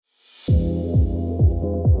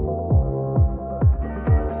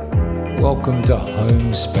Welcome to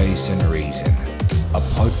Home, Space and Reason, a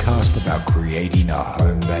podcast about creating a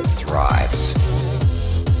home that thrives.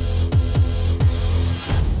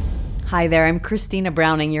 Hi there, I'm Christina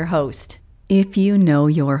Browning, your host. If you know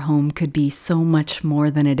your home could be so much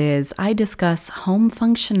more than it is, I discuss home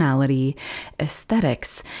functionality,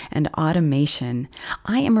 aesthetics, and automation.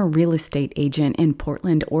 I am a real estate agent in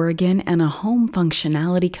Portland, Oregon, and a home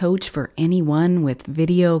functionality coach for anyone with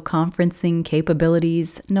video conferencing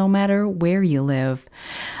capabilities, no matter where you live.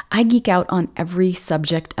 I geek out on every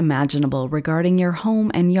subject imaginable regarding your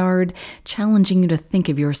home and yard, challenging you to think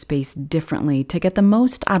of your space differently to get the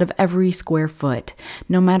most out of every square foot,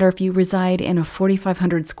 no matter if you reside in a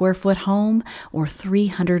 4,500 square foot home or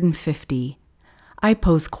 350. I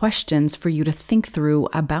pose questions for you to think through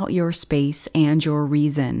about your space and your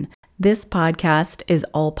reason. This podcast is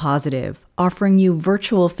all positive, offering you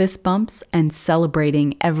virtual fist bumps and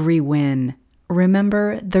celebrating every win.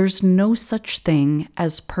 Remember, there's no such thing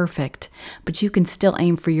as perfect, but you can still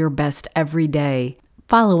aim for your best every day.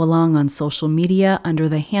 Follow along on social media under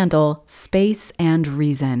the handle Space and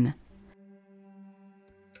Reason.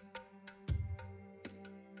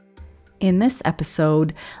 In this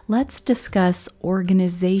episode, let's discuss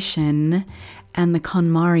organization and the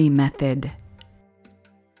KonMari method.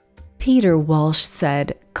 Peter Walsh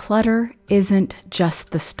said, "Clutter isn't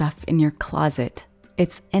just the stuff in your closet.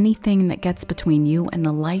 It's anything that gets between you and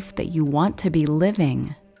the life that you want to be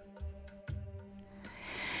living."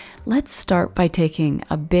 Let's start by taking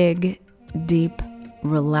a big, deep,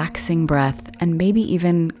 relaxing breath and maybe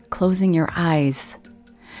even closing your eyes.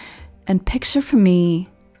 And picture for me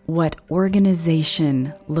what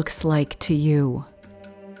organization looks like to you.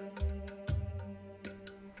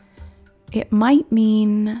 It might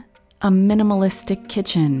mean a minimalistic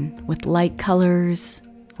kitchen with light colors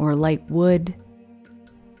or light wood,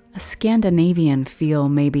 a Scandinavian feel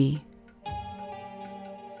maybe.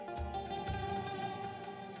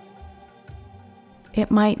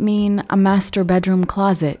 It might mean a master bedroom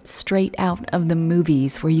closet straight out of the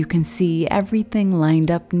movies where you can see everything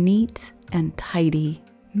lined up neat and tidy.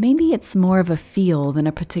 Maybe it's more of a feel than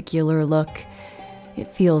a particular look.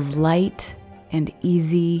 It feels light and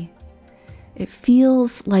easy. It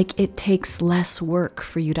feels like it takes less work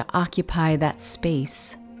for you to occupy that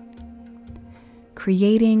space.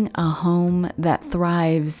 Creating a home that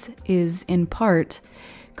thrives is, in part,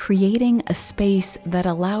 creating a space that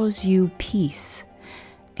allows you peace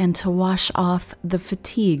and to wash off the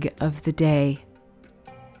fatigue of the day.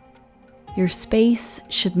 Your space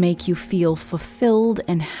should make you feel fulfilled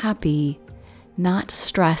and happy, not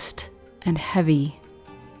stressed and heavy.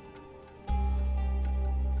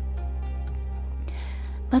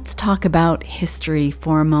 Let's talk about history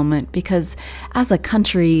for a moment, because as a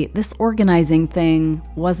country, this organizing thing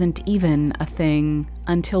wasn't even a thing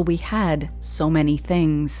until we had so many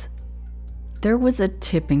things. There was a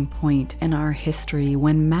tipping point in our history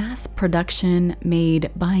when mass production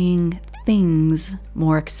made buying things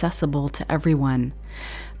more accessible to everyone.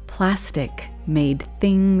 Plastic made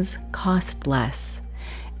things cost less.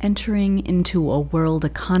 Entering into a world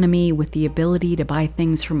economy with the ability to buy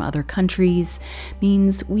things from other countries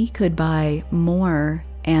means we could buy more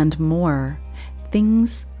and more.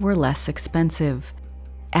 Things were less expensive.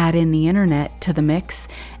 Add in the internet to the mix,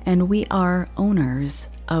 and we are owners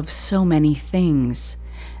of so many things.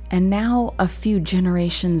 And now, a few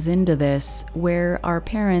generations into this, where our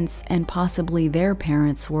parents and possibly their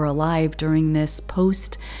parents were alive during this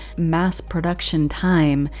post-mass production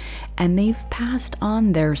time, and they've passed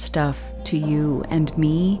on their stuff to you and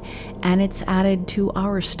me, and it's added to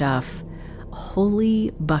our stuff.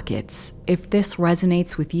 Holy buckets. If this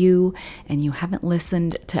resonates with you and you haven't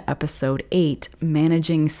listened to episode 8,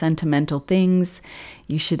 Managing Sentimental Things,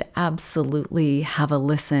 you should absolutely have a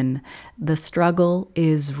listen. The struggle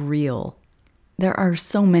is real. There are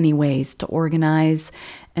so many ways to organize,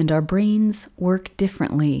 and our brains work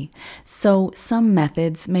differently, so some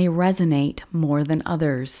methods may resonate more than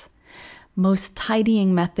others. Most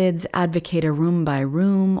tidying methods advocate a room by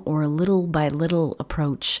room or little by little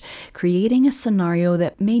approach, creating a scenario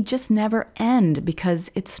that may just never end because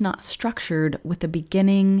it's not structured with a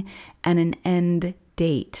beginning and an end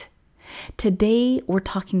date. Today, we're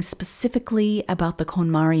talking specifically about the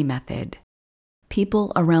KonMari method.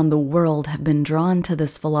 People around the world have been drawn to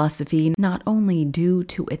this philosophy not only due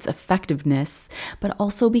to its effectiveness, but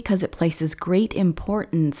also because it places great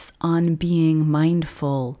importance on being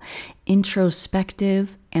mindful,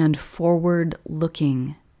 introspective, and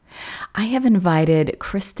forward-looking. I have invited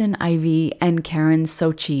Kristen Ivy and Karen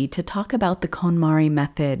Sochi to talk about the KonMari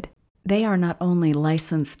method. They are not only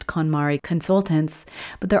licensed KonMari consultants,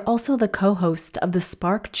 but they're also the co-host of the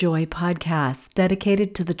Spark Joy podcast,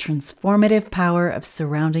 dedicated to the transformative power of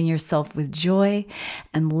surrounding yourself with joy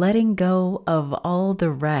and letting go of all the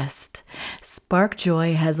rest. Spark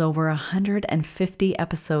Joy has over 150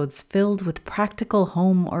 episodes filled with practical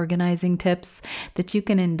home organizing tips that you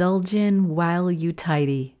can indulge in while you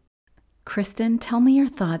tidy. Kristen, tell me your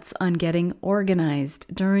thoughts on getting organized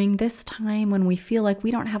during this time when we feel like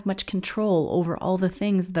we don't have much control over all the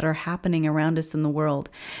things that are happening around us in the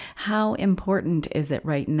world. How important is it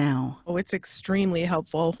right now? Oh, it's extremely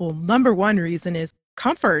helpful. Well, number one reason is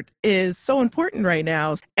comfort is so important right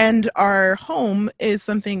now. And our home is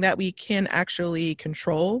something that we can actually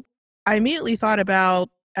control. I immediately thought about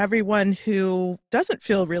everyone who doesn't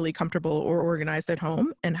feel really comfortable or organized at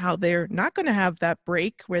home and how they're not going to have that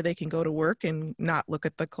break where they can go to work and not look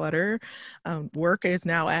at the clutter. Work is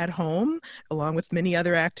now at home along with many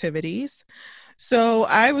other activities. So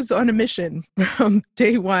I was on a mission from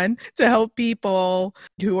day one to help people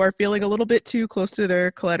who are feeling a little bit too close to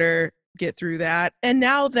their clutter get through that. And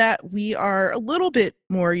now that we are a little bit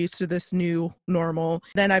more used to this new normal,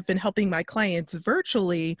 then I've been helping my clients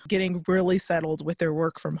virtually getting really settled with their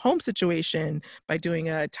work from home situation by doing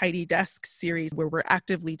a tidy desk series where we're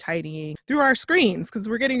actively tidying through our screens because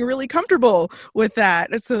we're getting really comfortable with that.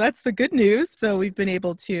 So that's the good news. So we've been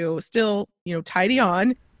able to still, tidy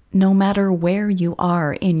on. No matter where you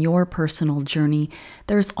are in your personal journey,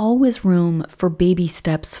 there's always room for baby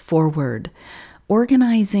steps forward.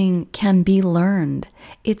 Organizing can be learned.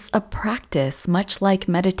 It's a practice, much like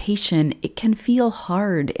meditation. It can feel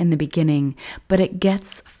hard in the beginning, but it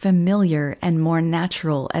gets familiar and more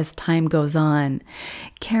natural as time goes on.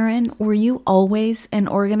 Karen, were you always an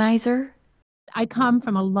organizer? I come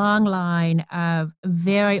from a long line of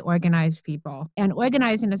very organized people, and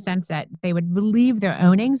organized in the sense that they would relieve their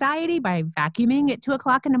own anxiety by vacuuming at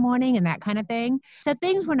 2:00 in the morning and that kind of thing. So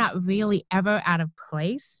things were not really ever out of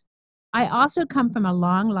place. I also come from a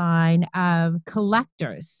long line of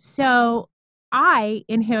collectors. So I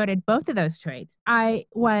inherited both of those traits. I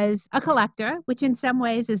was a collector, which in some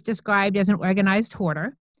ways is described as an organized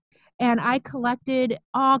hoarder. And I collected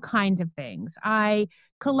all kinds of things. I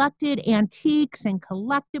collected antiques and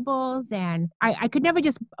collectibles, and I could never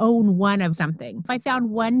just own one of something. If I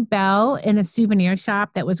found one bell in a souvenir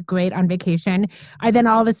shop that was great on vacation, I then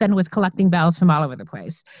all of a sudden was collecting bells from all over the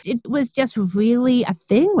place. It was just really a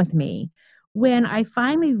thing with me. When I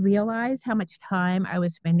finally realized how much time I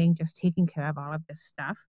was spending just taking care of all of this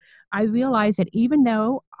stuff, I realized that even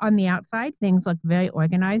though on the outside things looked very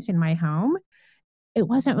organized in my home, it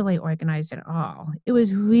wasn't really organized at all. It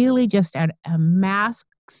was really just a mass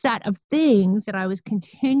set of things that I was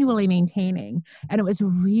continually maintaining. And it was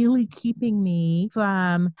really keeping me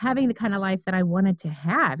from having the kind of life that I wanted to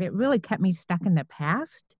have. It really kept me stuck in the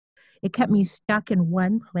past. It kept me stuck in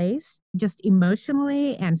one place, just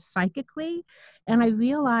emotionally and psychically. And I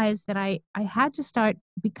realized that I had to start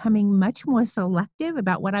becoming much more selective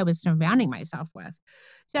about what I was surrounding myself with.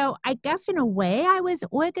 So I guess in a way I was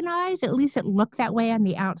organized, at least it looked that way on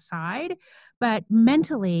the outside, but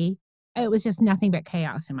mentally it was just nothing but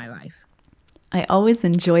chaos in my life. I always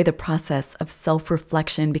enjoy the process of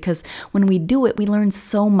self-reflection because when we do it, we learn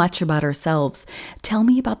so much about ourselves. Tell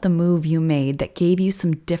me about the move you made that gave you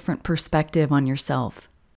some different perspective on yourself.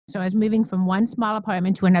 So I was moving from one small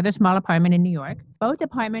apartment to another small apartment in New York. Both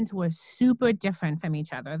apartments were super different from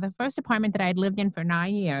each other. The first apartment that I had lived in for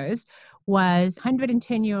 9 years was a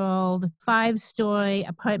 110-year-old, 5-story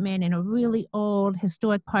apartment in a really old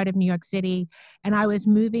historic part of New York City. And I was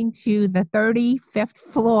moving to the 35th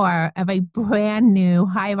floor of a brand new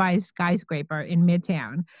high-rise skyscraper in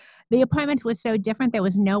Midtown. The apartment was so different, there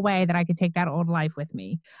was no way that I could take that old life with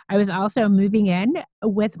me. I was also moving in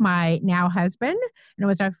with my now husband, and it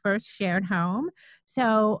was our first shared home.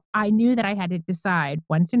 So I knew that I had to decide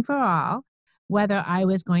once and for all whether I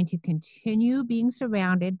was going to continue being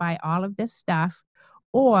surrounded by all of this stuff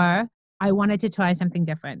or I wanted to try something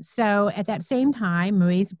different. So at that same time,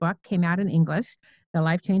 Marie's book came out in English, The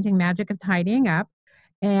Life-Changing Magic of Tidying Up.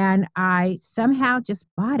 And I somehow just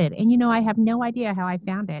bought it. And, I have no idea how I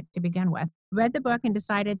found it to begin with. Read the book and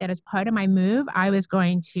decided that as part of my move, I was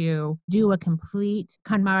going to do a complete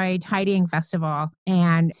KonMari tidying festival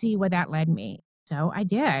and see where that led me. So I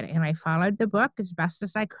did. And I followed the book as best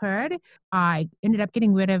as I could. I ended up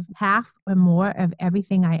getting rid of half or more of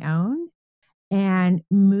everything I owned and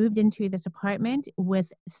moved into this apartment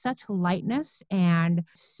with such lightness and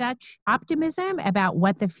such optimism about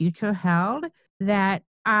what the future held that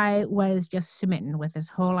I was just smitten with this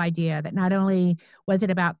whole idea that not only was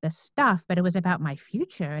it about the stuff, but it was about my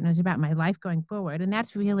future and it was about my life going forward. And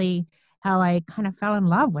that's really how I kind of fell in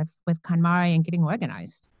love with KonMari and getting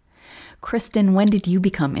organized. Kristen, when did you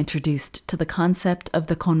become introduced to the concept of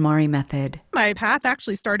the KonMari method? My path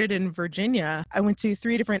actually started in Virginia. I went to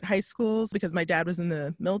 3 different high schools because my dad was in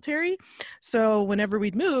the military. So whenever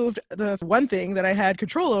we'd moved, the one thing that I had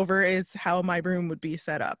control over is how my room would be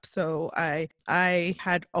set up. So I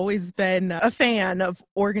had always been a fan of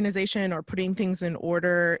organization or putting things in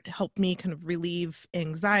order. It helped me kind of relieve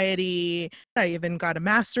anxiety. I even got a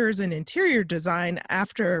master's in interior design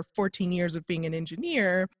after 14 years of being an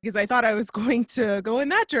engineer because I thought I was going to go in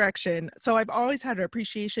that direction. So I've always had an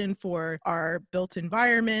appreciation for our built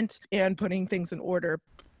environment and putting things in order.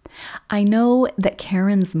 I know that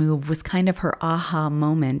Karen's move was kind of her aha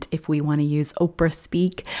moment, if we want to use Oprah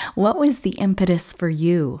speak. What was the impetus for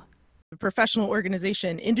you? The professional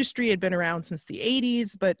organization industry had been around since the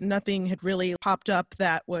 80s, but nothing had really popped up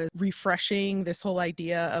that was refreshing this whole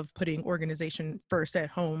idea of putting organization first at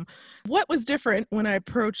home. What was different when I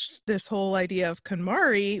approached this whole idea of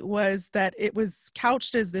KonMari was that it was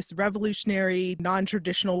couched as this revolutionary,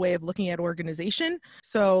 non-traditional way of looking at organization.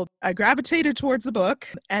 So I gravitated towards the book.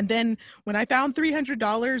 And then when I found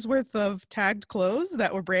 $300 worth of tagged clothes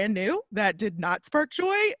that were brand new, that did not spark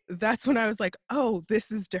joy, that's when I was like, oh,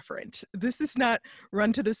 this is different. This is not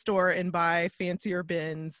run to the store and buy fancier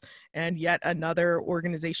bins and yet another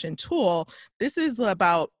organization tool. This is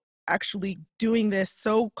about actually doing this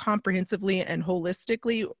so comprehensively and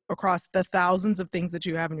holistically across the thousands of things that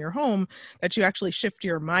you have in your home that you actually shift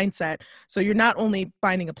your mindset. So you're not only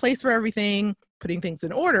finding a place for everything, putting things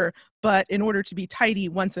in order, but in order to be tidy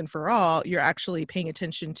once and for all, you're actually paying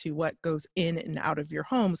attention to what goes in and out of your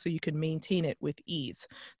home so you can maintain it with ease.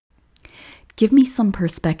 Give me some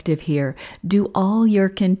perspective here. Do all your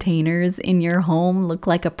containers in your home look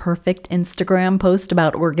like a perfect Instagram post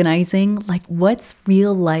about organizing? Like, what's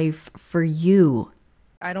real life for you?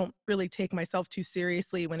 I don't really take myself too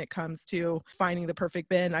seriously when it comes to finding the perfect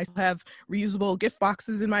bin. I have reusable gift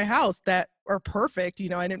boxes in my house that are perfect.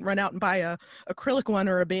 I didn't run out and buy a acrylic one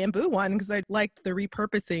or a bamboo one because I liked the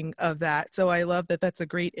repurposing of that. So I love that that's a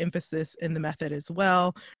great emphasis in the method as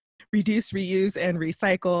well. Reduce, reuse, and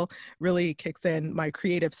recycle really kicks in my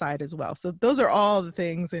creative side as well. So those are all the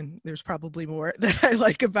things, and there's probably more that I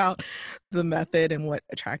like about the method and what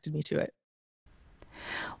attracted me to it.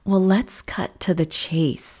 Well, let's cut to the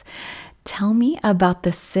chase. Tell me about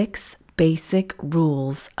the 6 basic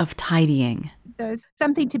rules of tidying. There's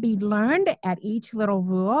something to be learned at each little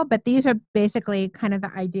rule, but these are basically kind of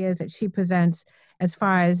the ideas that she presents as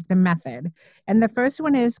far as the method. And the first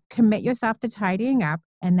one is commit yourself to tidying up.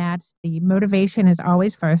 And that's the motivation is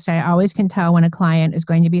always first. I always can tell when a client is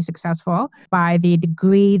going to be successful by the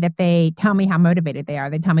degree that they tell me how motivated they are.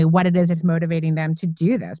 They tell me what it is that's motivating them to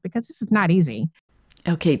do this, because this is not easy.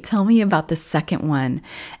 Okay, tell me about the second one.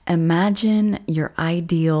 Imagine your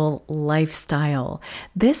ideal lifestyle.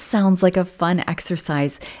 This sounds like a fun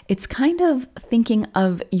exercise. It's kind of thinking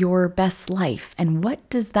of your best life. And what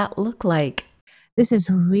does that look like? This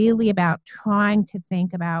is really about trying to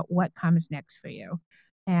think about what comes next for you.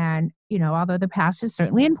 And, although the past is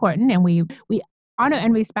certainly important and we honor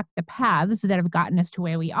and respect the paths that have gotten us to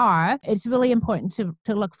where we are, it's really important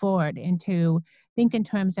to look forward and to think in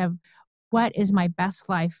terms of what is my best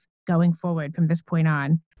life going forward from this point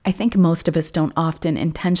on. I think most of us don't often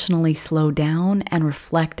intentionally slow down and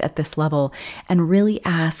reflect at this level and really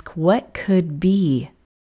ask what could be.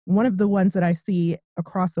 One of the ones that I see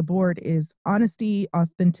across the board is honesty,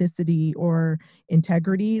 authenticity, or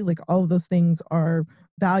integrity. Like all of those things are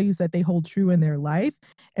values that they hold true in their life.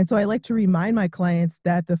 And so I like to remind my clients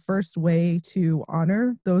that the first way to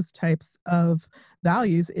honor those types of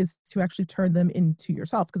values is to actually turn them into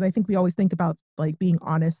yourself. Because I think we always think about like being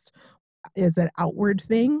honest is an outward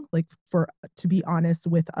thing, like to be honest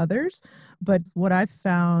with others. But what I've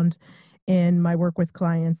found in my work with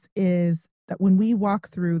clients is that when we walk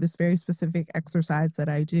through this very specific exercise that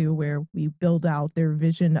I do, where we build out their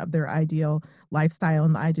vision of their ideal lifestyle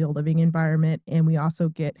and the ideal living environment, and we also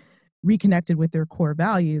get reconnected with their core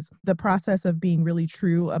values, the process of being really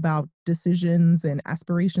true about decisions and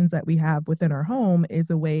aspirations that we have within our home is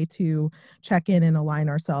a way to check in and align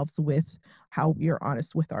ourselves with how we are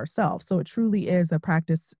honest with ourselves. So it truly is a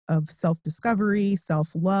practice of self-discovery,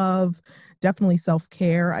 self-love, definitely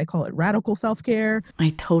self-care. I call it radical self-care.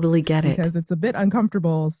 I totally get it. Because it's a bit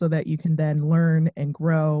uncomfortable so that you can then learn and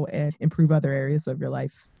grow and improve other areas of your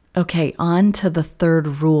life. Okay, on to the third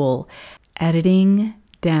rule, editing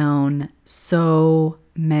down so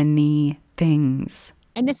many things.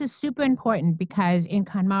 And this is super important because in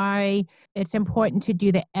KonMari, it's important to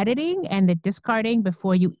do the editing and the discarding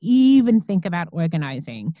before you even think about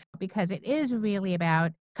organizing, because it is really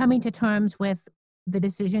about coming to terms with the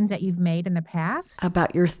decisions that you've made in the past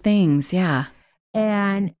About your things, yeah.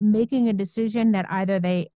 and making a decision that either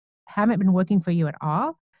they haven't been working for you at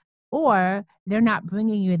all or they're not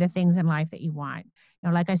bringing you the things in life that you want.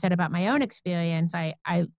 Like I said about my own experience, I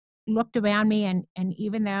looked around me and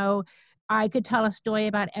even though I could tell a story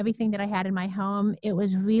about everything that I had in my home, it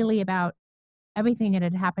was really about everything that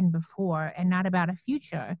had happened before and not about a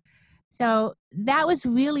future. So that was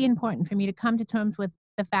really important for me to come to terms with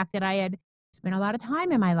the fact that I had spent a lot of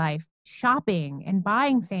time in my life shopping and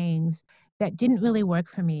buying things that didn't really work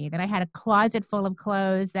for me, that I had a closet full of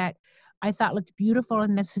clothes that I thought looked beautiful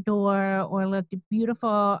in the store or looked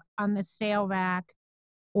beautiful on the sale rack,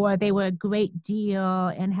 or they were a great deal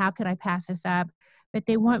and how could I pass this up? But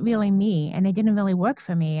they weren't really me and they didn't really work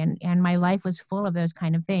for me. And my life was full of those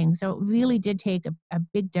kind of things. So it really did take a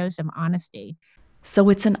big dose of honesty. So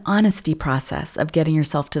it's an honesty process of getting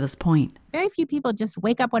yourself to this point. Very few people just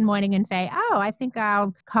wake up one morning and say, oh, I think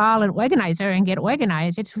I'll call an organizer and get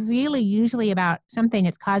organized. It's really usually about something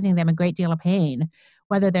that's causing them a great deal of pain,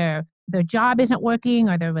 whether their job isn't working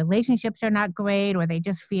or their relationships are not great or they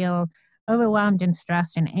just feel overwhelmed and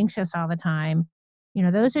stressed and anxious all the time.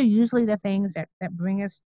 Those are usually the things that bring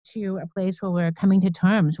us to a place where we're coming to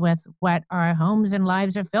terms with what our homes and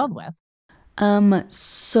lives are filled with.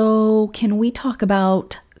 So can we talk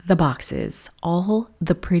about the boxes, all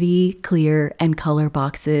the pretty, clear, and color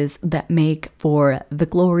boxes that make for the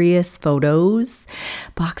glorious photos,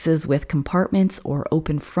 boxes with compartments or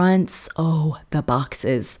open fronts? Oh, the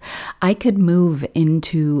boxes. I could move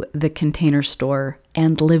into the Container Store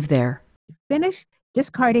and live there. Finish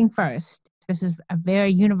discarding first. This is a very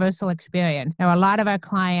universal experience. Now, a lot of our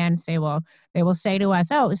clients, they will say to us,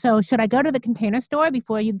 oh, so should I go to the Container Store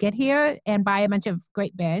before you get here and buy a bunch of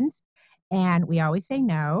great bins? And we always say,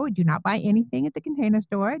 no, do not buy anything at the Container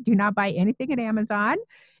Store. Do not buy anything at Amazon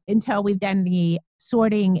until we've done the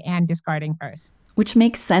sorting and discarding first. Which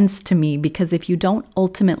makes sense to me because if you don't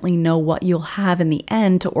ultimately know what you'll have in the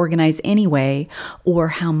end to organize anyway, or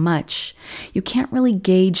how much, you can't really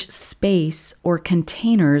gauge space or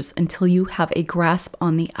containers until you have a grasp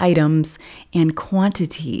on the items and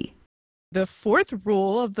quantity. The fourth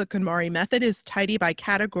rule of the KonMari method is tidy by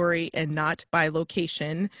category and not by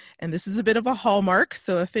location. And this is a bit of a hallmark.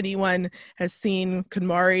 So if anyone has seen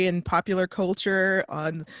KonMari in popular culture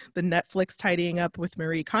on the Netflix Tidying Up with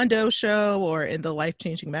Marie Kondo show or in the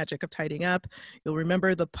Life-Changing Magic of Tidying Up, you'll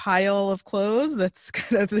remember the pile of clothes. That's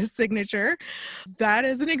kind of the signature. That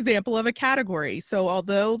is an example of a category. So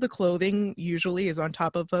although the clothing usually is on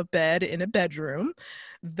top of a bed in a bedroom,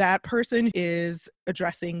 that person is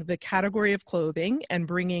addressing the category of clothing and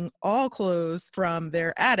bringing all clothes from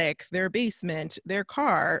their attic, their basement, their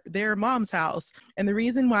car, their mom's house. And the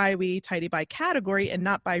reason why we tidy by category and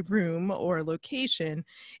not by room or location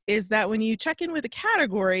is that when you check in with a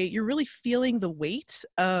category, you're really feeling the weight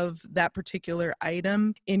of that particular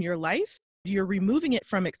item in your life. You're removing it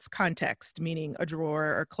from its context, meaning a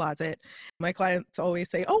drawer or closet. My clients always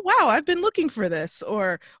say, oh, wow, I've been looking for this,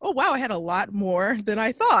 or, oh, wow, I had a lot more than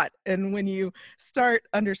I thought. And when you start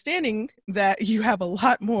understanding that you have a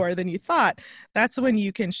lot more than you thought, that's when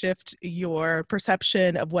you can shift your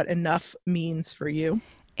perception of what enough means for you.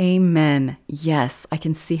 Amen. Yes, I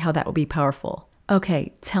can see how that would be powerful.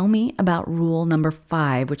 Okay, tell me about rule number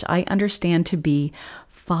 5, which I understand to be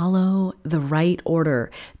follow the right order.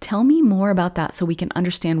 Tell me more about that so we can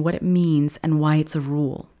understand what it means and why it's a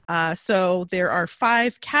rule. So there are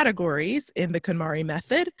 5 categories in the KonMari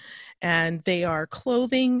method, and they are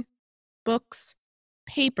clothing, books,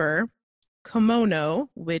 paper, kimono,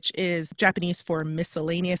 which is Japanese for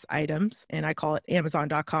miscellaneous items, and I call it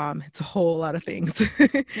Amazon.com. It's a whole lot of things.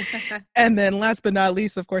 And then last but not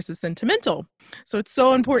least, of course, is sentimental. So it's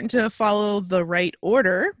so important to follow the right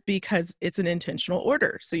order because it's an intentional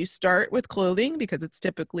order. So you start with clothing because it's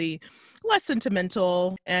typically less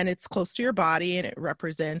sentimental and it's close to your body and it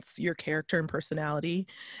represents your character and personality.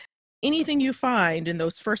 Anything you find in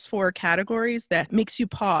those first 4 categories that makes you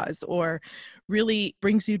pause or really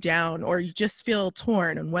brings you down or you just feel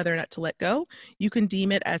torn on whether or not to let go, you can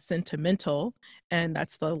deem it as sentimental. And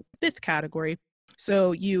that's the 5th category.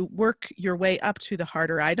 So you work your way up to the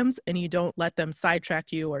harder items and you don't let them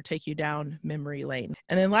sidetrack you or take you down memory lane.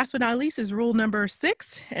 And then last but not least is rule number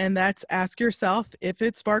 6, and that's ask yourself if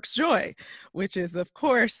it sparks joy, which is, of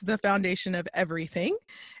course, the foundation of everything.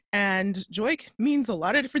 And joy means a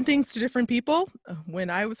lot of different things to different people. When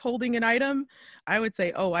I was holding an item, I would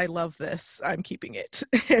say, oh, I love this. I'm keeping it.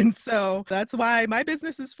 And so that's why my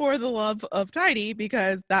business is for the love of tidy,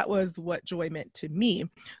 because that was what joy meant to me.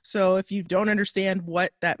 So if you don't understand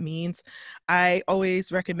what that means, I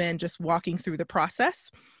always recommend just walking through the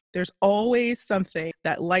process. There's always something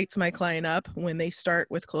that lights my client up when they start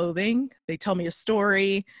with clothing. They tell me a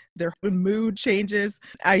story, their mood changes.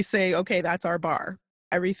 I say, okay, that's our bar.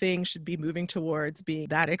 Everything should be moving towards being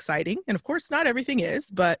that exciting. And of course, not everything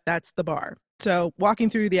is, but that's the bar. So walking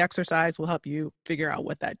through the exercise will help you figure out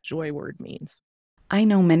what that joy word means. I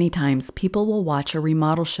know many times people will watch a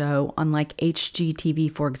remodel show on like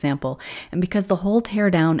HGTV, for example, and because the whole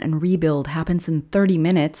teardown and rebuild happens in 30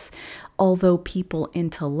 minutes, although people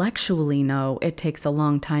intellectually know it takes a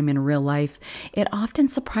long time in real life, it often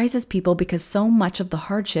surprises people because so much of the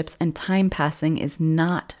hardships and time passing is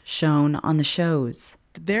not shown on the shows.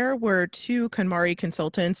 There were 2 KonMari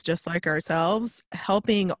consultants just like ourselves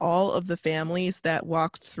helping all of the families that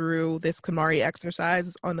walked through this KonMari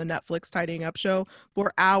exercise on the Netflix Tidying Up show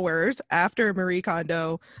for hours after Marie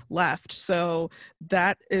Kondo left. So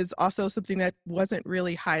that is also something that wasn't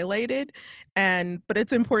really highlighted, but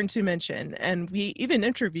it's important to mention. And we even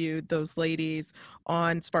interviewed those ladies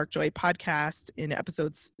on Spark Joy podcast in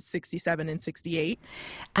episodes 67 and 68.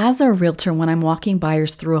 As a realtor, when I'm walking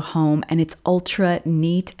buyers through a home and it's ultra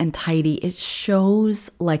neat and tidy, it shows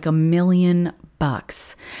like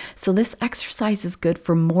 $1,000,000. So this exercise is good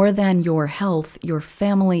for more than your health, your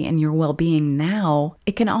family, and your well-being now.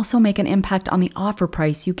 It can also make an impact on the offer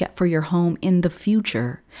price you get for your home in the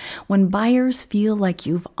future. When buyers feel like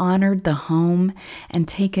you've honored the home and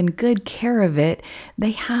taken good care of it,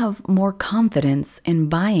 they have more confidence in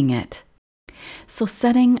buying it. So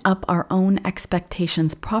setting up our own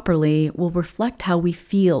expectations properly will reflect how we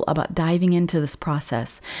feel about diving into this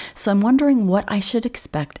process. So I'm wondering what I should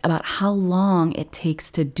expect about how long it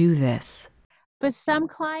takes to do this. For some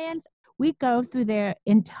clients, we go through their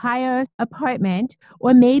entire apartment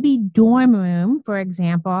or maybe dorm room, for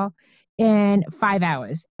example, in 5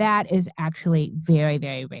 hours. That is actually very,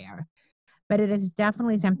 very rare. But it is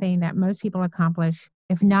definitely something that most people accomplish,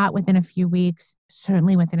 if not within a few weeks,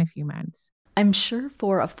 certainly within a few months. I'm sure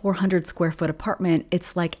for a 400 square foot apartment,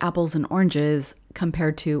 it's like apples and oranges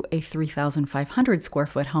compared to a 3,500 square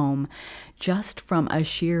foot home, just from a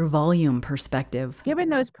sheer volume perspective. Given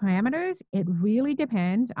those parameters, it really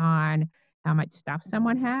depends on how much stuff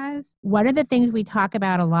someone has. One of the things we talk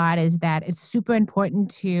about a lot is that it's super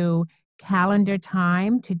important to calendar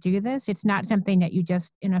time to do this. It's not something that you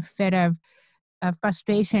just, in a fit of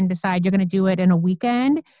frustration, decide you're going to do it in a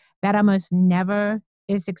weekend. That almost never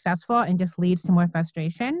is successful and just leads to more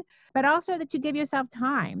frustration. But also that you give yourself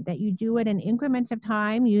time, that you do it in increments of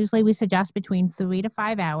time. Usually we suggest between 3 to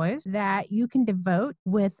 5 hours that you can devote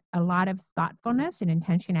with a lot of thoughtfulness and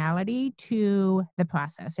intentionality to the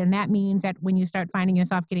process. And that means that when you start finding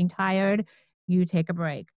yourself getting tired, you take a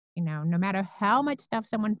break. No matter how much stuff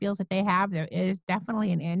someone feels that they have, there is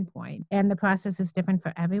definitely an end point. And the process is different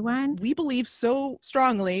for everyone. We believe so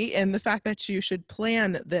strongly in the fact that you should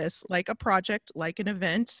plan this like a project, like an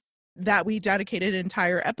event, that we dedicated an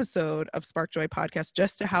entire episode of Spark Joy podcast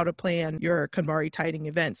just to how to plan your KonMari tidying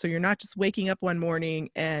event. So you're not just waking up one morning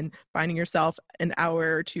and finding yourself an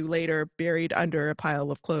hour or two later buried under a pile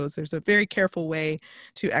of clothes. There's a very careful way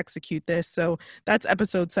to execute this. So that's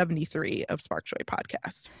episode 73 of Spark Joy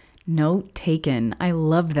podcast. Note taken. I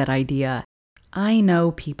love that idea. I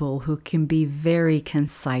know people who can be very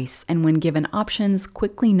concise and when given options,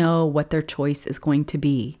 quickly know what their choice is going to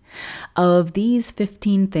be. Of these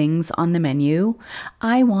 15 things on the menu,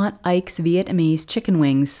 I want Ike's Vietnamese chicken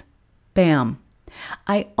wings. Bam.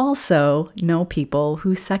 I also know people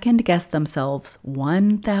who second guess themselves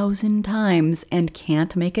 1,000 times and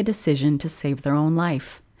can't make a decision to save their own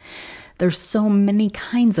life. There's so many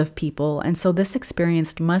kinds of people, and so this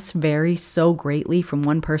experience must vary so greatly from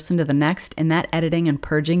one person to the next in that editing and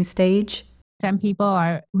purging stage. Some people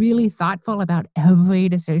are really thoughtful about every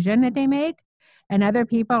decision that they make, and other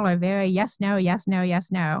people are very yes, no, yes, no,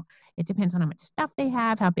 yes, no. It depends on how much stuff they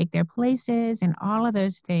have, how big their place is, and all of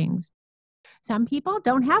those things. Some people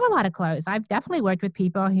don't have a lot of clothes. I've definitely worked with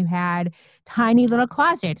people who had tiny little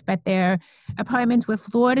closets, but their apartments were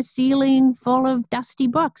floor to ceiling full of dusty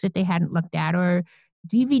books that they hadn't looked at, or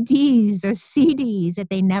DVDs or CDs that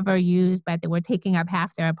they never used, but they were taking up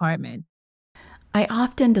half their apartment. I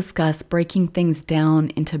often discuss breaking things down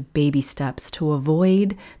into baby steps to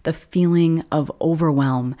avoid the feeling of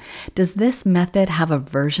overwhelm. Does this method have a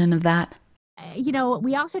version of that?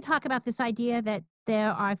 We also talk about this idea that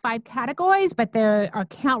there are 5 categories, but there are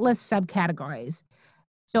countless subcategories.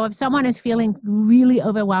 So if someone is feeling really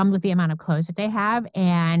overwhelmed with the amount of clothes that they have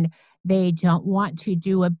and they don't want to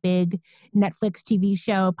do a big Netflix TV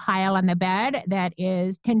show pile on the bed that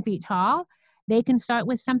is 10 feet tall, they can start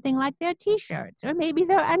with something like their t-shirts or maybe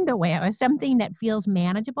their underwear or something that feels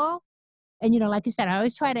manageable. And, like you said, I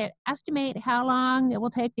always try to estimate how long it will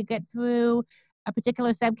take to get through a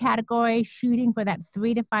particular subcategory, shooting for that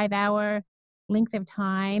 3 to 5 hour length of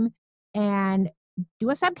time, and do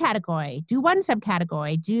a subcategory, do one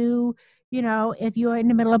subcategory, if you're in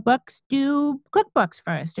the middle of books, do cookbooks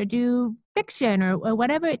first or do fiction or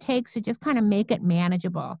whatever it takes to just kind of make it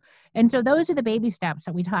manageable. And so those are the baby steps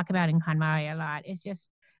that we talk about in KonMari a lot. It's just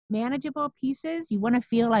manageable pieces. You want to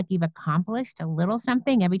feel like you've accomplished a little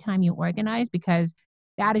something every time you organize because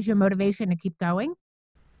that is your motivation to keep going.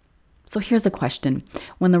 So here's the question.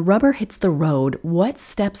 When the rubber hits the road, what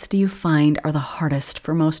steps do you find are the hardest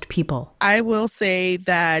for most people? I will say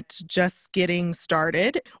that just getting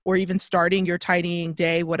started or even starting your tidying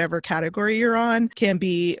day, whatever category you're on, can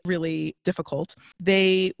be really difficult.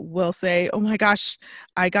 They will say, oh my gosh,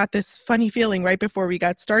 I got this funny feeling right before we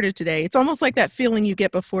got started today. It's almost like that feeling you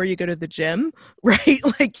get before you go to the gym, right?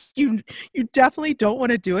 Like you definitely don't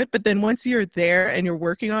want to do it. But then once you're there and you're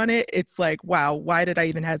working on it, it's like, wow, why did I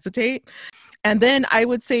even hesitate? And then I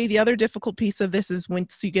would say the other difficult piece of this is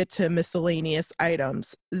once you get to miscellaneous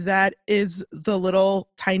items. That is the little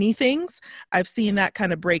tiny things. I've seen that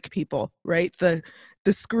kind of break people, right? The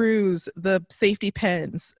screws, the safety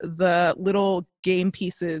pins, the little game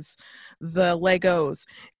pieces, the Legos.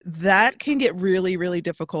 That can get really, really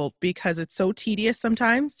difficult because it's so tedious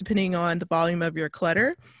sometimes, depending on the volume of your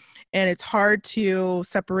clutter. And it's hard to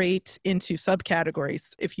separate into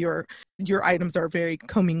subcategories if your items are very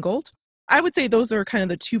commingled. I would say those are kind of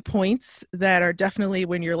the 2 points that are definitely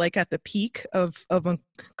when you're like at the peak of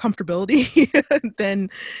uncomfortability, then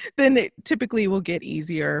it typically will get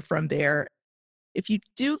easier from there. If you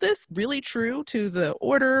do this really true to the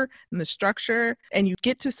order and the structure, and you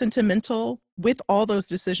get to sentimental with all those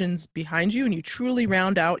decisions behind you, and you truly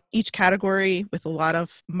round out each category with a lot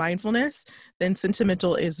of mindfulness, then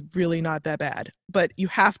sentimental is really not that bad. But you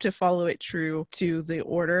have to follow it true to the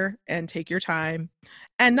order and take your time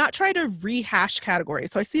and not try to rehash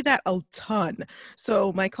categories. So I see that a ton.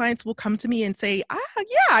 So my clients will come to me and say,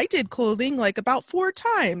 yeah, I did clothing like about 4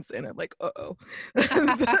 times. And I'm like, uh-oh.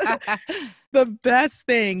 The best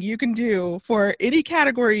thing you can do for any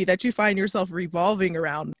category that you find yourself revolving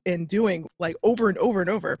around and doing like over and over and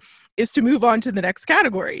over is to move on to the next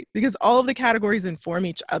category, because all of the categories inform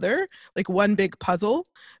each other like one big puzzle.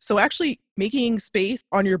 So actually making space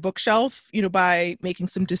on your bookshelf, by making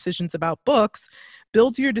some decisions about books,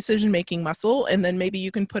 builds your decision-making muscle. And then maybe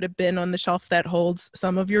you can put a bin on the shelf that holds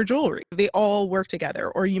some of your jewelry. They all work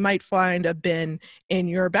together. Or you might find a bin in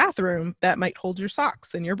your bathroom that might hold your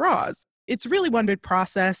socks and your bras. It's really one big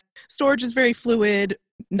process. Storage is very fluid.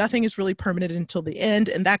 Nothing is really permanent until the end.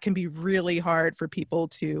 And that can be really hard for people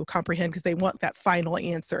to comprehend because they want that final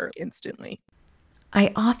answer instantly.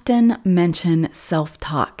 I often mention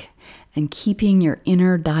self-talk and keeping your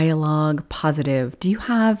inner dialogue positive. Do you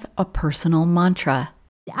have a personal mantra?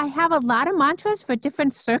 I have a lot of mantras for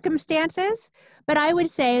different circumstances, but I would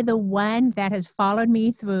say the one that has followed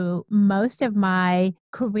me through most of my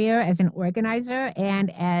career as an organizer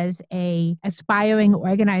and as an aspiring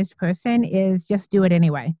organized person is just do it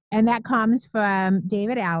anyway. And that comes from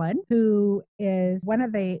David Allen, who is one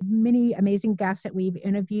of the many amazing guests that we've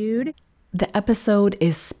interviewed. The episode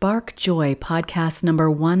is Spark Joy podcast number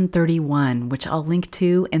 131, which I'll link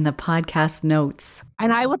to in the podcast notes.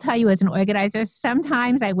 And I will tell you, as an organizer,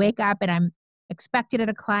 sometimes I wake up and I'm expected at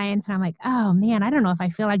a client and I'm like, oh man, I don't know if I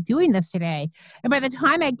feel like doing this today. And by the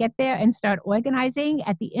time I get there and start organizing,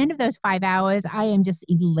 at the end of those 5 hours, I am just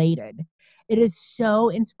elated. It is so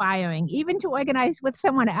inspiring, even to organize with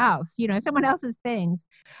someone else, someone else's things.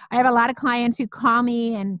 I have a lot of clients who call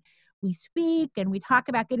me and we speak and we talk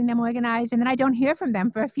about getting them organized, and then I don't hear from them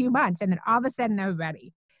for a few months, and then all of a sudden they're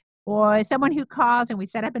ready. Or someone who calls and we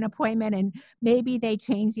set up an appointment and maybe they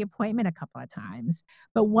change the appointment a couple of times.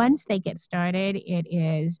 But once they get started, it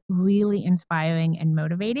is really inspiring and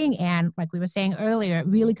motivating. And like we were saying earlier, it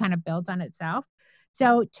really kind of builds on itself.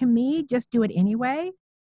 So to me, just do it anyway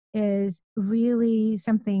is really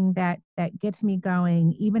something that gets me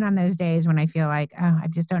going, even on those days when I feel like, oh, I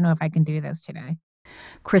just don't know if I can do this today.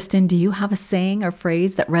 Kristen, do you have a saying or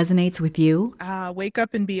phrase that resonates with you? Wake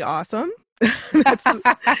up and be awesome. That's,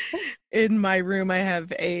 in my room, I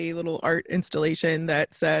have a little art installation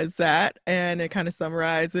that says that, and it kind of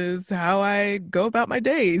summarizes how I go about my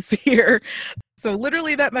days here. So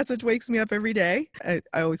literally that message wakes me up every day. I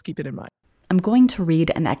always keep it in mind. I'm going to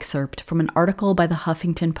read an excerpt from an article by the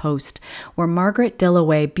Huffington Post where Margaret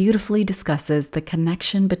Dillaway beautifully discusses the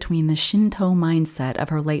connection between the Shinto mindset of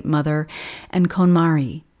her late mother and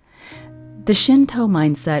KonMari. The Shinto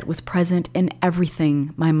mindset was present in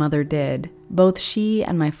everything my mother did. Both she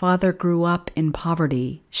and my father grew up in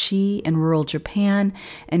poverty, she in rural Japan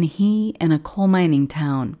and he in a coal mining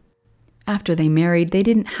town. After they married, they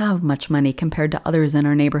didn't have much money compared to others in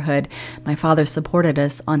our neighborhood. My father supported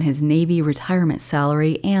us on his Navy retirement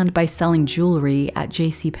salary and by selling jewelry at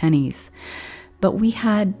JCPenney's. But we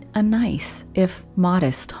had a nice, if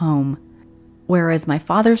modest, home. Whereas my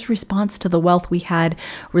father's response to the wealth we had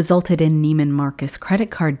resulted in Neiman Marcus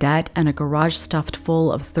credit card debt and a garage stuffed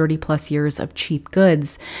full of 30-plus years of cheap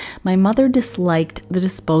goods, my mother disliked the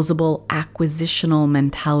disposable, acquisitional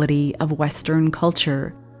mentality of Western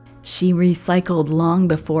culture. She recycled long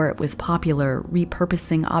before it was popular,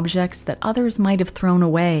 repurposing objects that others might have thrown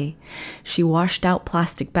away. She washed out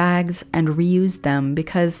plastic bags and reused them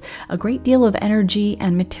because a great deal of energy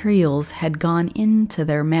and materials had gone into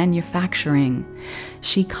their manufacturing.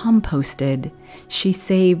 She composted. She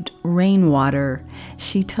saved rainwater.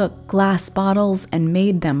 She took glass bottles and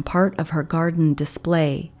made them part of her garden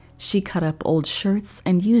display. She cut up old shirts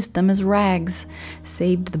and used them as rags,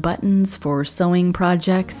 saved the buttons for sewing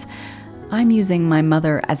projects. I'm using my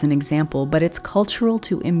mother as an example, but it's cultural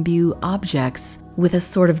to imbue objects with a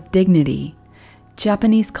sort of dignity.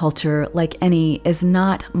 Japanese culture, like any, is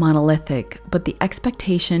not monolithic, but the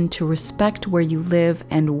expectation to respect where you live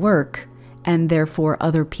and work, and therefore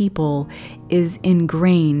other people, is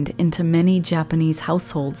ingrained into many Japanese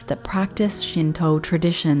households that practice Shinto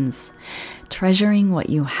traditions. Treasuring what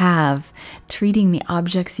you have, treating the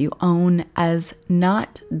objects you own as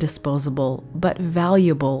not disposable, but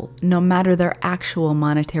valuable, no matter their actual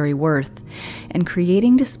monetary worth, and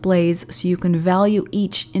creating displays so you can value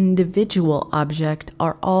each individual object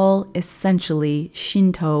are all essentially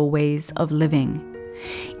Shinto ways of living.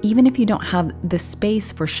 Even if you don't have the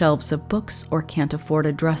space for shelves of books or can't afford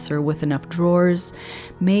a dresser with enough drawers,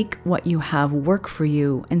 make what you have work for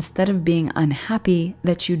you instead of being unhappy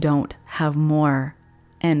that you don't have more.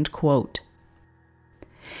 End quote.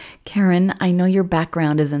 Karen, I know your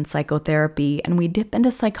background is in psychotherapy, and we dip into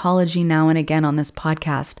psychology now and again on this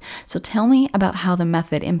podcast. So tell me about how the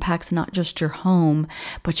method impacts not just your home,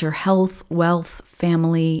 but your health, wealth,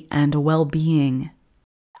 family, and well-being.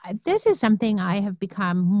 This is something I have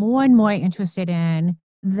become more and more interested in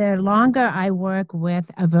the longer I work with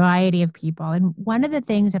a variety of people. And one of the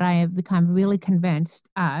things that I have become really convinced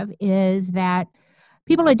of is that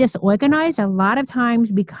people are disorganized a lot of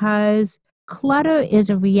times because clutter is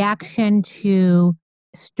a reaction to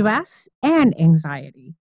stress and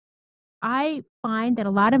anxiety. I find that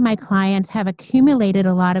a lot of my clients have accumulated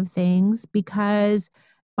a lot of things because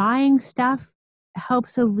buying stuff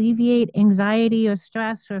helps alleviate anxiety or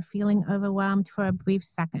stress or feeling overwhelmed for a brief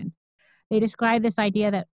second. They describe this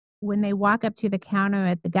idea that when they walk up to the counter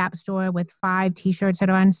at the Gap store with 5 t-shirts that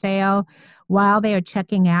are on sale, while they are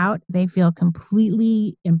checking out, they feel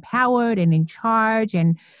completely empowered and in charge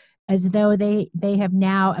and as though they have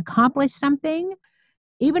now accomplished something,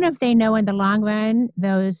 even if they know in the long run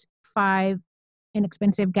those 5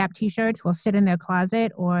 inexpensive Gap t-shirts will sit in their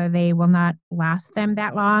closet or they will not last them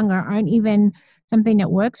that long or aren't even something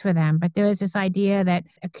that works for them. But there is this idea that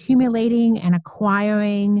accumulating and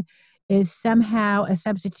acquiring is somehow a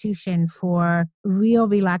substitution for real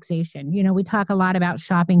relaxation. You know, we talk a lot about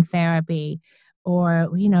shopping therapy or,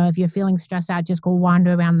 you know, if you're feeling stressed out, just go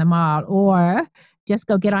wander around the mall or just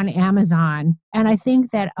go get on Amazon. And I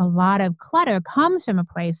think that a lot of clutter comes from a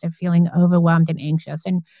place of feeling overwhelmed and anxious.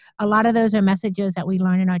 And a lot of those are messages that we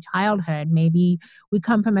learn in our childhood. Maybe we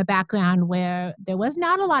come from a background where there was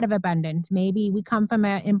not a lot of abundance. Maybe we come from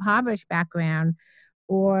an impoverished background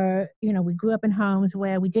or, you know, we grew up in homes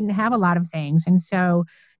where we didn't have a lot of things. And so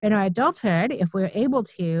in our adulthood, if we're able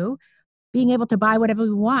to, being able to buy whatever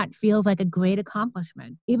we want feels like a great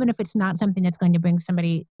accomplishment, even if it's not something that's going to bring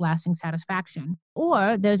somebody lasting satisfaction.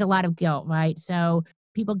 Or there's a lot of guilt, right? So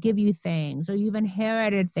people give you things or you've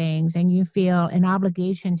inherited things and you feel an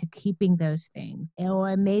obligation to keeping those things.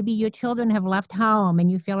 Or maybe your children have left home and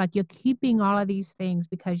you feel like you're keeping all of these things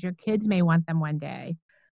because your kids may want them one day.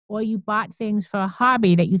 Or you bought things for a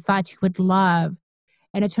hobby that you thought you would love.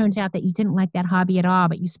 And it turns out that you didn't like that hobby at all,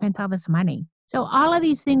 but you spent all this money. So all of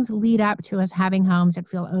these things lead up to us having homes that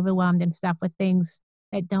feel overwhelmed and stuff with things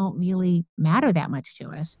that don't really matter that much to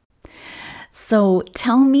us. So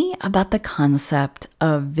tell me about the concept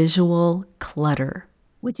of visual clutter.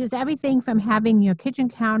 Which is everything from having your kitchen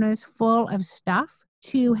counters full of stuff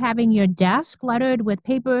to having your desk cluttered with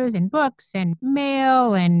papers and books and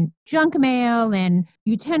mail and junk mail and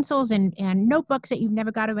utensils and notebooks that you've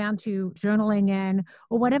never got around to journaling in,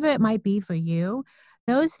 or whatever it might be for you,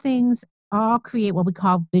 those things all create what we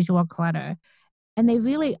call visual clutter. And they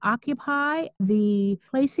really occupy the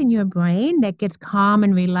place in your brain that gets calm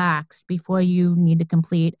and relaxed before you need to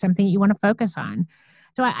complete something that you want to focus on.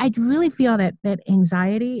 So I really feel that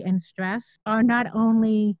anxiety and stress are not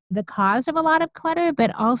only the cause of a lot of clutter,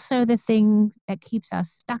 but also the thing that keeps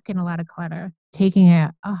us stuck in a lot of clutter. Taking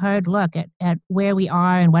a hard look at where we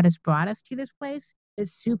are and what has brought us to this place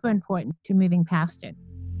is super important to moving past it.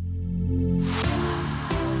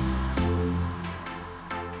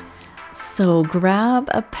 So grab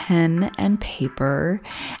a pen and paper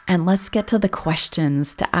and let's get to the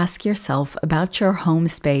questions to ask yourself about your home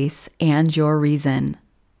space and your reason.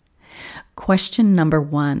 Question number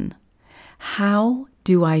 1, how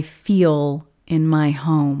do I feel in my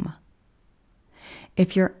home?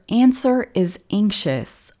 If your answer is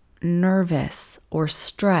anxious, nervous, or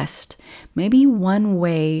stressed, maybe one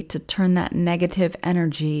way to turn that negative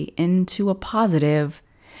energy into a positive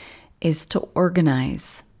is to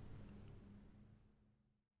organize.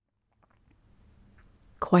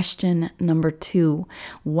 Question number 2,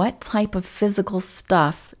 what type of physical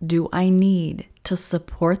stuff do I need to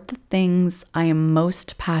support the things I am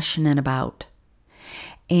most passionate about?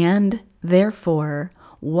 And therefore,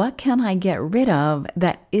 what can I get rid of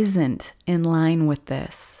that isn't in line with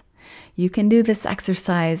this? You can do this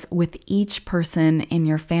exercise with each person in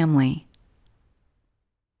your family.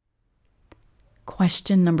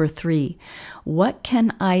 Question number 3, what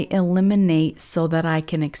can I eliminate so that I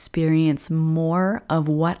can experience more of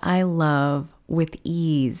what I love with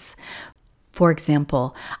ease? For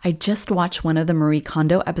example, I just watched one of the Marie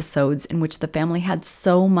Kondo episodes in which the family had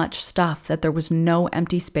so much stuff that there was no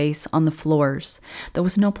empty space on the floors. There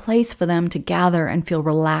was no place for them to gather and feel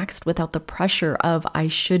relaxed without the pressure of I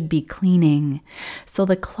should be cleaning. So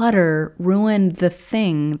the clutter ruined the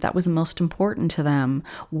thing that was most important to them,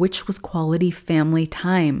 which was quality family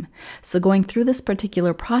time. So going through this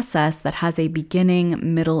particular process that has a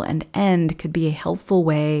beginning, middle, and end could be a helpful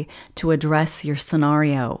way to address your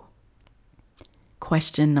scenario.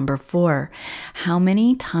 Question number 4, how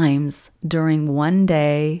many times during one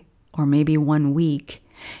day or maybe 1 week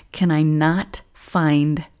can I not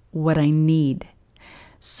find what I need?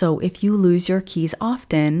 So if you lose your keys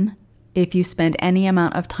often, if you spend any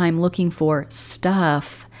amount of time looking for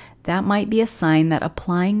stuff, that might be a sign that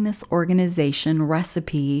applying this organization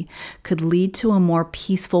recipe could lead to a more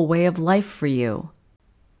peaceful way of life for you.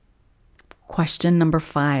 Question number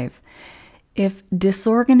 5. If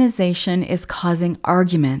disorganization is causing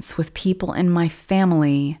arguments with people in my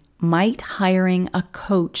family, might hiring a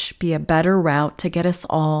coach be a better route to get us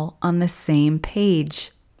all on the same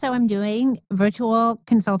page? So I'm doing virtual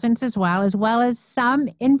consultants as well as some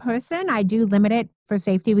in person. I do limit it for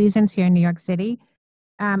safety reasons here in New York City.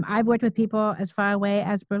 I've worked with people as far away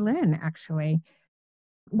as Berlin, actually.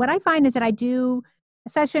 What I find is that I do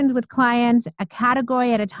sessions with clients a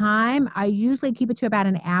category at a time. I usually keep it to about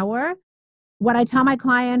an hour. What I tell my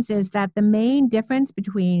clients is that the main difference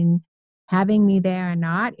between having me there or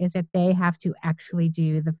not is that they have to actually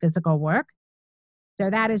do the physical work.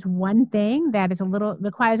 So that is one thing that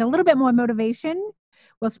requires a little bit more motivation.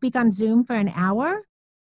 We'll speak on Zoom for an hour,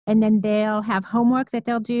 and then they'll have homework that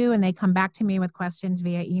they'll do, and they come back to me with questions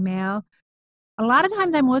via email. A lot of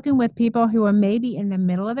times I'm working with people who are maybe in the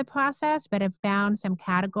middle of the process, but have found some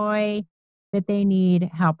category that they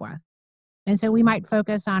need help with. And so we might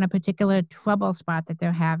focus on a particular trouble spot that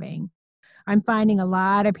they're having. I'm finding a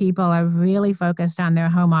lot of people are really focused on their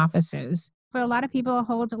home offices. For a lot of people, it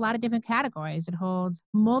holds a lot of different categories. It holds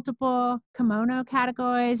multiple kimono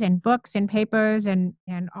categories and books and papers and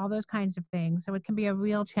all those kinds of things. So it can be a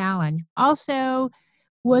real challenge. Also,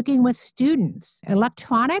 working with students.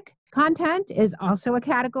 Electronic content is also a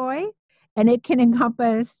category. And it can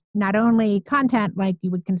encompass not only content like you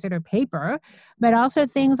would consider paper, but also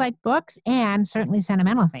things like books and certainly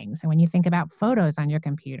sentimental things. So when you think about photos on your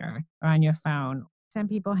computer or on your phone, some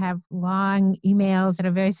people have long emails that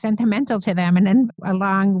are very sentimental to them, and then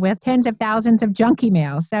along with tens of thousands of junk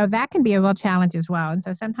emails. So that can be a real challenge as well. And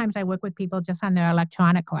so sometimes I work with people just on their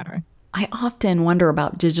electronic clutter. I often wonder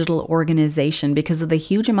about digital organization because of the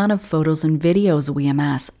huge amount of photos and videos we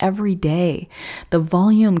amass every day. The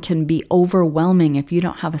volume can be overwhelming if you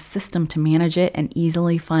don't have a system to manage it and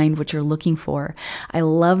easily find what you're looking for. I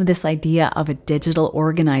love this idea of a digital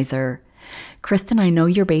organizer. Kristen, I know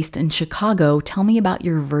you're based in Chicago. Tell me about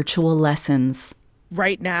your virtual lessons.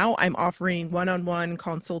 Right now, I'm offering one-on-one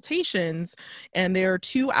consultations, and they're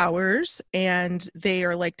 2 hours, and they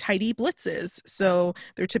are like tidy blitzes. So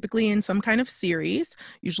they're typically in some kind of series.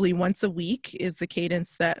 Usually once a week is the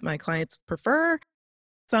cadence that my clients prefer.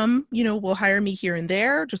 Some, will hire me here and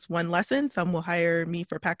there, just one lesson. Some will hire me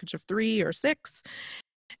for a package of 3 or 6.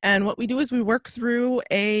 And what we do is we work through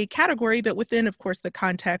a category, but within, of course, the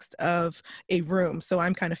context of a room. So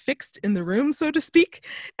I'm kind of fixed in the room, so to speak,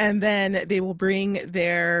 and then they will bring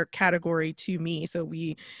their category to me. So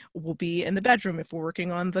we will be in the bedroom if we're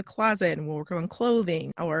working on the closet, and we'll work on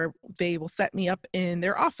clothing, or they will set me up in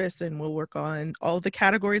their office and we'll work on all the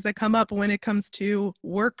categories that come up when it comes to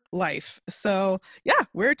work life. So yeah,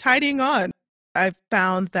 we're tidying on. I've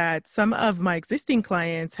found that some of my existing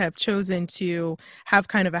clients have chosen to have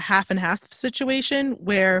kind of a half and half situation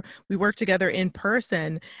where we work together in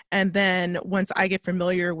person. And then once I get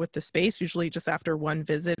familiar with the space, usually just after one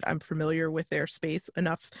visit, I'm familiar with their space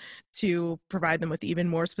enough to provide them with even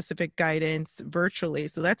more specific guidance virtually.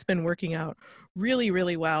 So that's been working out really,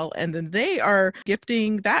 really well. And then they are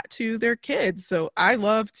gifting that to their kids. So I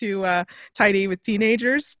love to tidy with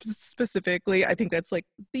teenagers specifically. I think that's like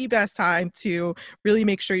the best time to really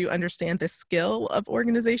make sure you understand the skill of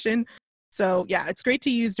organization. So yeah, it's great to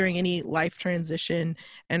use during any life transition.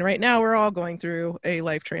 And right now we're all going through a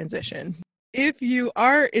life transition. If you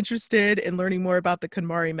are interested in learning more about the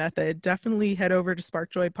KonMari method, definitely head over to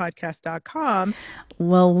sparkjoypodcast.com.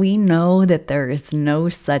 Well, we know that there is no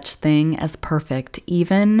such thing as perfect,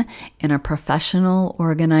 even in a professional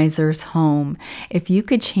organizer's home. If you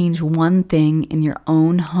could change one thing in your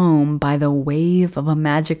own home by the wave of a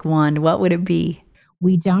magic wand, what would it be?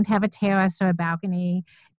 We don't have a terrace or a balcony,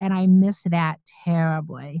 and I miss that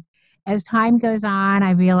terribly. As time goes on, I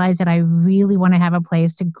realize that I really want to have a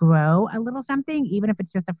place to grow a little something, even if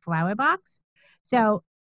it's just a flower box. So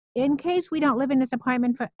in case we don't live in this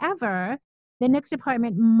apartment forever, the next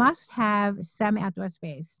apartment must have some outdoor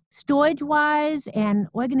space. Storage-wise and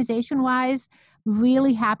organization-wise,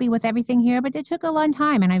 really happy with everything here, but it took a long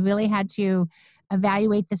time, and I really had to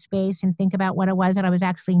evaluate the space and think about what it was that I was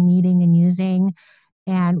actually needing and using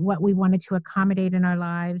and what we wanted to accommodate in our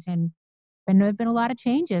lives. And there have been a lot of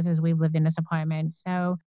changes as we've lived in this apartment.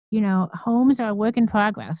 So, homes are a work in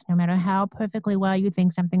progress. No matter how perfectly well you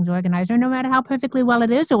think something's organized, or no matter how perfectly well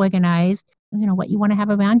it is organized, what you want to have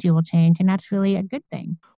around you will change. And that's really a good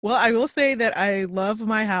thing. Well, I will say that I love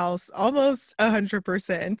my house almost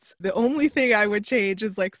 100%. The only thing I would change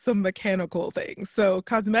is like some mechanical things. So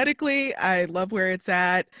cosmetically, I love where it's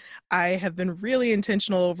at. I have been really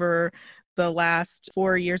intentional over the last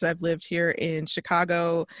 4 years I've lived here in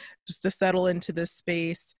Chicago, just to settle into this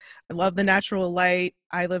space. I love the natural light.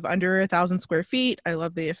 I live under 1,000 square feet. I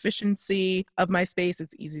love the efficiency of my space.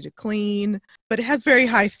 It's easy to clean, but it has very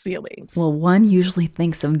high ceilings. Well, one usually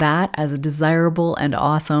thinks of that as desirable and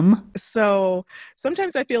awesome. So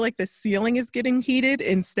sometimes I feel like the ceiling is getting heated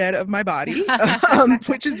instead of my body,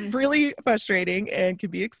 which is really frustrating and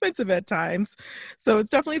can be expensive at times. So it's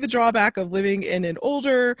definitely the drawback of living in an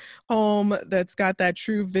older home that's got that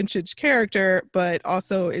true vintage character, but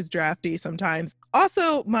also is drafty sometimes.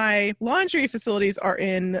 Also, my laundry facilities are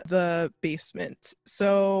in the basement.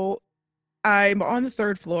 So I'm on the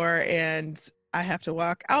 3rd floor and I have to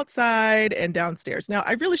walk outside and downstairs. Now,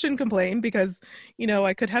 I really shouldn't complain because,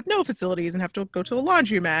 I could have no facilities and have to go to a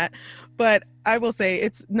laundromat. But I will say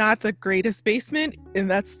it's not the greatest basement,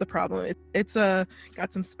 and that's the problem. It's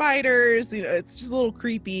got some spiders, it's just a little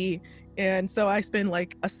creepy. And so I spend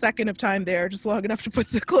like a second of time there, just long enough to put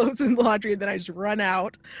the clothes in the laundry, and then I just run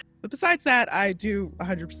out. But besides that, I do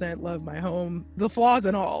 100% love my home, the flaws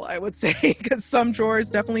and all, I would say, because some drawers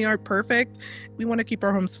definitely aren't perfect. We want to keep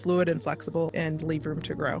our homes fluid and flexible and leave room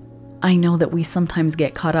to grow. I know that we sometimes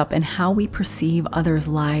get caught up in how we perceive others'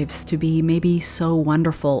 lives to be maybe so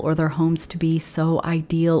wonderful, or their homes to be so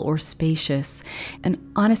ideal or spacious. And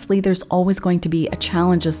honestly, there's always going to be a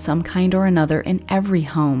challenge of some kind or another in every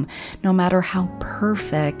home, no matter how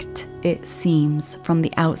perfect it seems from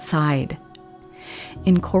the outside.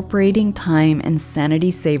 Incorporating time and sanity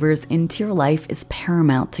savers into your life is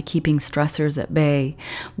paramount to keeping stressors at bay.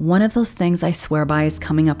 One of those things I swear by is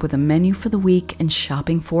coming up with a menu for the week and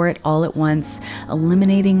shopping for it all at once,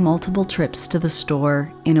 eliminating multiple trips to the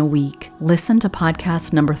store in a week. Listen to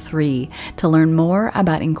podcast number 3 to learn more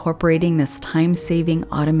about incorporating this time-saving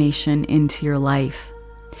automation into your life.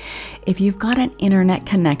 If you've got an internet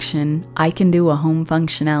connection, I can do a home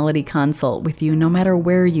functionality consult with you no matter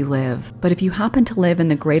where you live. But if you happen to live in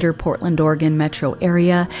the greater Portland, Oregon metro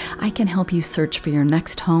area, I can help you search for your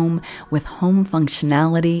next home with home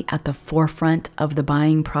functionality at the forefront of the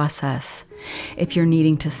buying process. If you're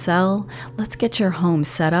needing to sell, let's get your home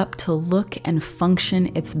set up to look and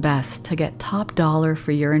function its best to get top dollar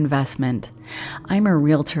for your investment. I'm a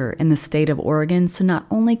realtor in the state of Oregon, so not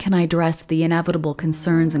only can I address the inevitable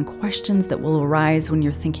concerns and questions that will arise when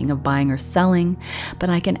you're thinking of buying or selling, but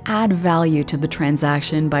I can add value to the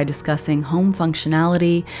transaction by discussing home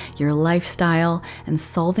functionality, your lifestyle, and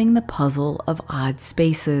solving the puzzle of odd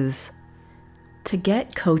spaces. To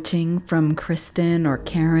get coaching from Kristen or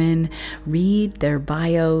Karen, read their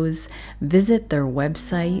bios, visit their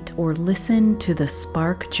website, or listen to the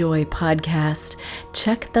Spark Joy podcast,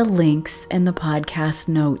 check the links in the podcast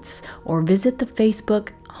notes, or visit the Facebook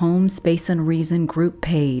Home Space and Reason group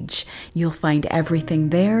page. You'll find everything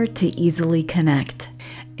there to easily connect.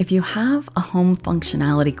 If you have a home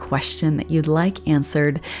functionality question that you'd like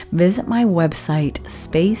answered, visit my website,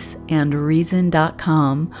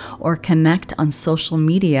 spaceandreason.com, or connect on social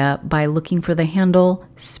media by looking for the handle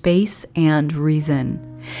Space and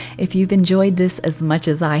Reason. If you've enjoyed this as much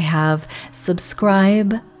as I have,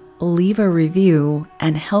 subscribe, leave a review,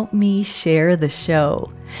 and help me share the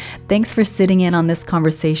show. Thanks for sitting in on this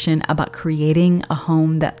conversation about creating a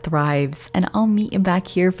home that thrives, and I'll meet you back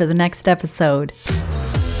here for the next episode.